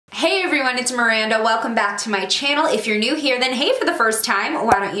everyone, it's Miranda. Welcome back to my channel. If you're new here, then hey, for the first time,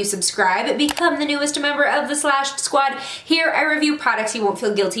 why don't you subscribe? Become the newest member of the Slashed Squad. Here I review products you won't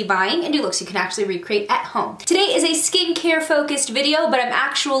feel guilty buying and do looks you can actually recreate at home. Today is a skincare focused video, but I'm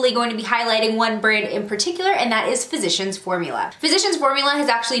actually going to be highlighting one brand in particular, and that is Physicians Formula. Physicians Formula has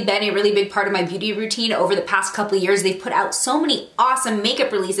actually been a really big part of my beauty routine over the past couple of years. They've put out so many awesome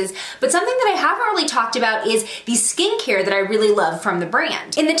makeup releases, but something that I haven't really talked about is the skincare that I really love from the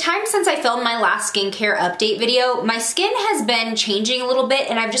brand. In the time since I filmed my last skincare update video, my skin has been changing a little bit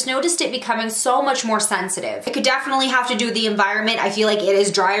and I've just noticed it becoming so much more sensitive. It could definitely have to do with the environment. I feel like it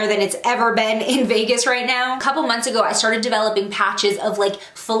is drier than it's ever been in Vegas right now. A couple months ago, I started developing patches of like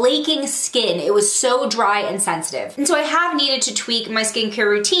flaking skin. It was so dry and sensitive. And so I have needed to tweak my skincare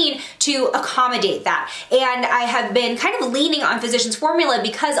routine to accommodate that. And I have been kind of leaning on Physicians Formula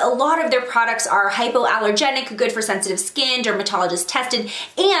because a lot of their products are hypoallergenic, good for sensitive skin, dermatologist tested,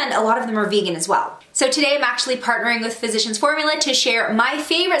 and a lot of them are vegan as well. So today I'm actually partnering with Physicians Formula to share my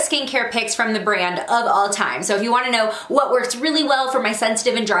favorite skincare picks from the brand of all time. So if you want to know what works really well for my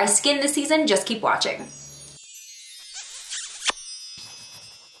sensitive and dry skin this season, just keep watching.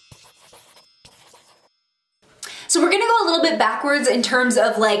 So we're gonna go a little bit backwards in terms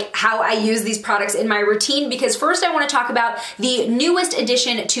of like how I use these products in my routine, because first I wanna talk about the newest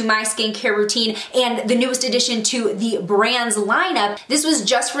addition to my skincare routine and the newest addition to the brand's lineup. This was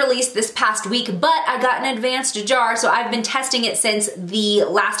just released this past week, but I got an advanced jar, so I've been testing it since the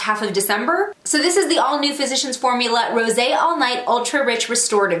last half of December. So this is the all-new Physicians Formula Rosé All Night Ultra Rich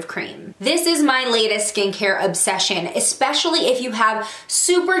Restorative Cream. This is my latest skincare obsession, especially if you have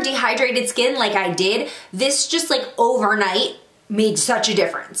super dehydrated skin like I did. This just like overnight made such a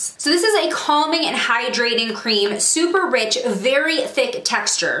difference. So this is a calming and hydrating cream, super rich, very thick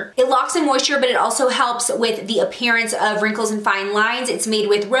texture. It locks in moisture, but it also helps with the appearance of wrinkles and fine lines. It's made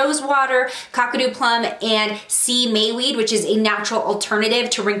with rose water, kakadu plum, and sea mayweed, which is a natural alternative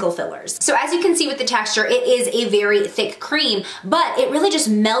to wrinkle fillers. So as you can see with the texture, it is a very thick cream, but it really just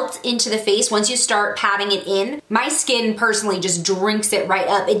melts into the face once you start patting it in. My skin personally just drinks it right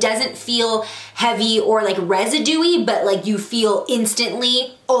up. It doesn't feel heavy or like residuey, but like you feel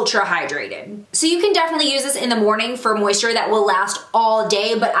instantly ultra hydrated. So you can definitely use this in the morning for moisture that will last all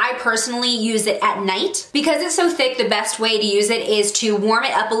day, but I personally use it at night. Because it's so thick, the best way to use it is to warm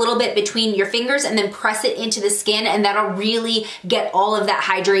it up a little bit between your fingers and then press it into the skin, and that'll really get all of that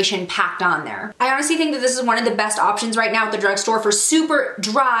hydration packed on there. I honestly think that this is one of the best options right now at the drugstore for super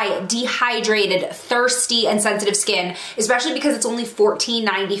dry, dehydrated, thirsty, and sensitive skin, especially because it's only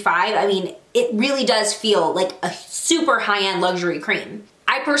 $14.95. I mean, it really does feel like a super high-end luxury cream.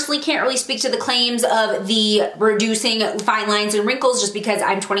 I personally can't really speak to the claims of the reducing fine lines and wrinkles just because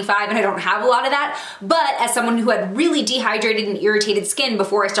I'm 25 and I don't have a lot of that. But as someone who had really dehydrated and irritated skin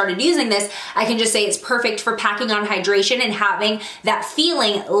before I started using this, I can just say it's perfect for packing on hydration and having that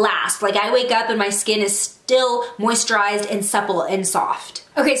feeling last. Like I wake up and my skin is still moisturized and supple and soft.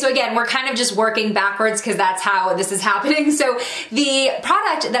 Okay, so again, we're kind of just working backwards because that's how this is happening. So the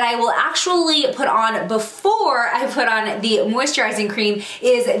product that I will actually put on before I put on the moisturizing cream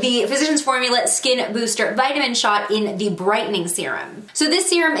is the Physicians Formula Skin Booster Vitamin Shot in the Brightening Serum. So this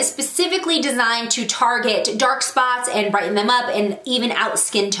serum is specifically designed to target dark spots and brighten them up and even out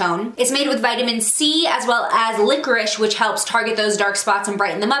skin tone. It's made with vitamin C as well as licorice, which helps target those dark spots and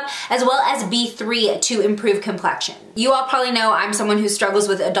brighten them up, as well as B3 to improve complexion. You all probably know I'm someone who struggles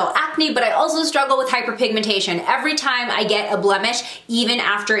with adult acne, but I also struggle with hyperpigmentation. Every time I get a blemish, even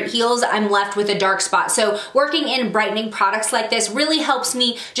after it heals, I'm left with a dark spot. So working in brightening products like this really helps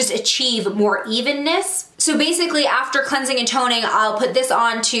me just achieve more evenness. So basically after cleansing and toning, I'll put this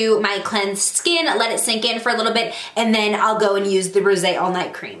onto my cleansed skin, let it sink in for a little bit, and then I'll go and use the Rosé All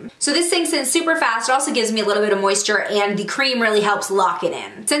Night Cream. So this sinks in super fast. It also gives me a little bit of moisture, and the cream really helps lock it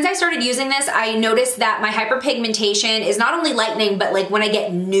in. Since I started using this, I noticed that my hyperpigmentation is not only lightening, but like when I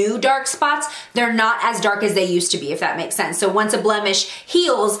get new dark spots, they're not as dark as they used to be, if that makes sense. So once a blemish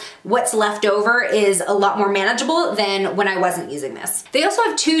heals, what's left over is a lot more manageable than when I wasn't using this. They also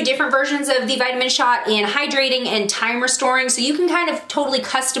have two different versions of the vitamin shot in hydrating and time restoring, so you can kind of totally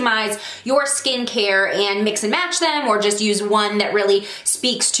customize your skincare and mix and match them, or just use one that really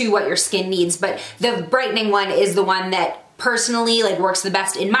speaks to what your skin needs. But the brightening one is the one that personally like works the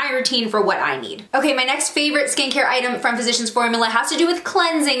best in my routine for what I need. Okay, my next favorite skincare item from Physicians Formula has to do with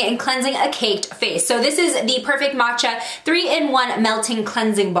cleansing and cleansing a caked face. So this is the Perfect Matcha 3-in-1 Melting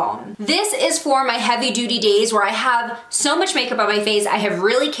Cleansing Balm. This is for my heavy duty days where I have so much makeup on my face, I have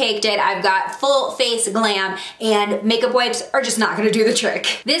really caked it, I've got full face glam, and makeup wipes are just not gonna do the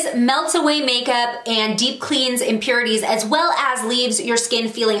trick. This melts away makeup and deep cleans impurities as well as leaves your skin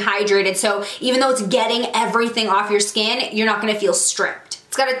feeling hydrated. So even though it's getting everything off your skin, you're not gonna feel stripped.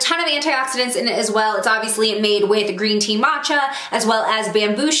 It's got a ton of antioxidants in it as well. It's obviously made with green tea matcha, as well as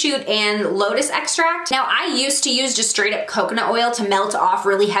bamboo shoot and lotus extract. Now, I used to use just straight up coconut oil to melt off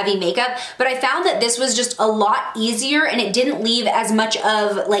really heavy makeup, but I found that this was just a lot easier and it didn't leave as much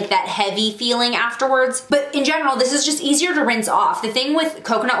of like that heavy feeling afterwards. But in general, this is just easier to rinse off. The thing with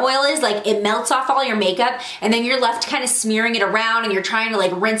coconut oil is like it melts off all your makeup and then you're left kind of smearing it around and you're trying to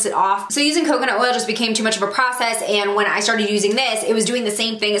like rinse it off. So using coconut oil just became too much of a process, and when I started using this, it was doing the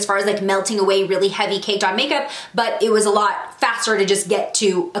same thing as far as like melting away really heavy caked on makeup, but it was a lot faster to just get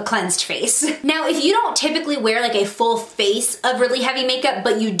to a cleansed face. Now, if you don't typically wear like a full face of really heavy makeup,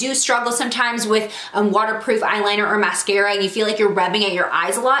 but you do struggle sometimes with waterproof eyeliner or mascara and you feel like you're rubbing at your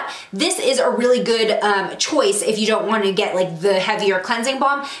eyes a lot, this is a really good choice if you don't want to get like the heavier cleansing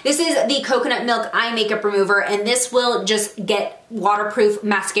balm. This is the Coconut Milk Eye Makeup Remover, and this will just get waterproof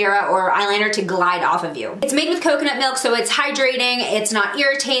mascara or eyeliner to glide off of you. It's made with coconut milk, so it's hydrating, it's not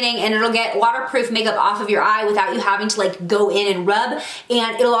irritating, and it'll get waterproof makeup off of your eye without you having to like go in and rub,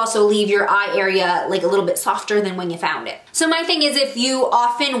 and it'll also leave your eye area like a little bit softer than when you found it. So my thing is, if you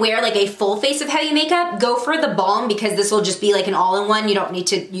often wear like a full face of heavy makeup, go for the balm because this will just be like an all-in-one. You don't need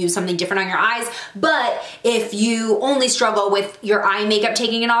to use something different on your eyes. But if you only struggle with your eye makeup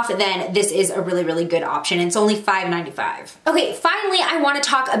taking it off, then this is a really, really good option. It's only $5.95. Okay, finally, I want to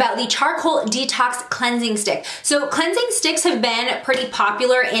talk about the Charcoal Detox Cleansing Stick. So cleansing sticks have been pretty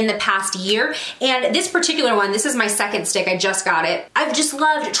popular in the past year, and this particular one, this is my second stick, I just got it. I've just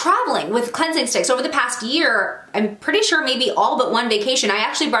loved traveling with cleansing sticks. Over the past year, I'm pretty sure maybe all but one vacation, I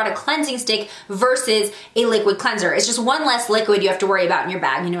actually brought a cleansing stick versus a liquid cleanser. It's just one less liquid you have to worry about in your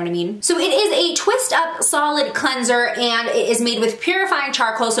bag, you know what I mean? So it is a twist up solid cleanser, and it is made with purifying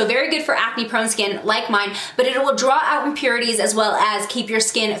charcoal, so very good for acne prone skin like mine, but it will draw out impurities as well as keep your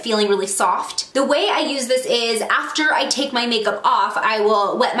skin feeling really soft. The way I use this is after I take my makeup off, I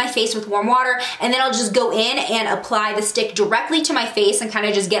will wet my face with warm water, and then I'll just go in and apply the stick directly to my face and kind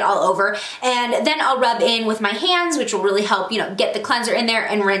of just get all over, and then I'll rub in with my hands, which will really help, you know, get the cleanser in there,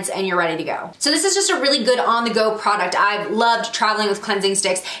 and rinse, and you're ready to go. So this is just a really good on-the-go product. I've loved traveling with cleansing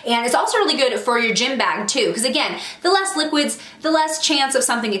sticks, and it's also really good for your gym bag too, because again, the less liquids, the less chance of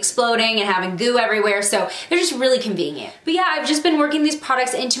something exploding and having goo everywhere, so they're just really convenient. But yeah, I've just been working these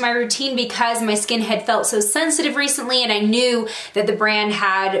products into my routine because my skin had felt so sensitive recently, and I knew that the brand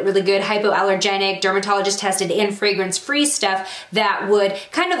had really good hypoallergenic, dermatologist tested, and fragrance-free stuff that would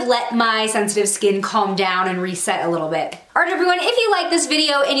kind of let my sensitive skin calm down and reset a little bit. Alright everyone, if you like this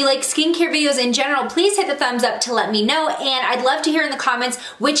video and you like skincare videos in general, please hit the thumbs up to let me know, and I'd love to hear in the comments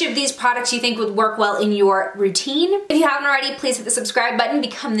which of these products you think would work well in your routine. If you haven't already, please hit the subscribe button,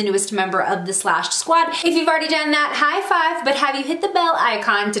 become the newest member of the Slashed Squad. If you've already done that, high five, but have you hit the bell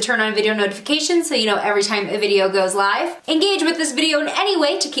icon to turn on video notifications so you know every time a video goes live? Engage with this video in any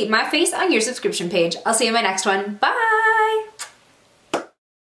way to keep my face on your subscription page. I'll see you in my next one. Bye!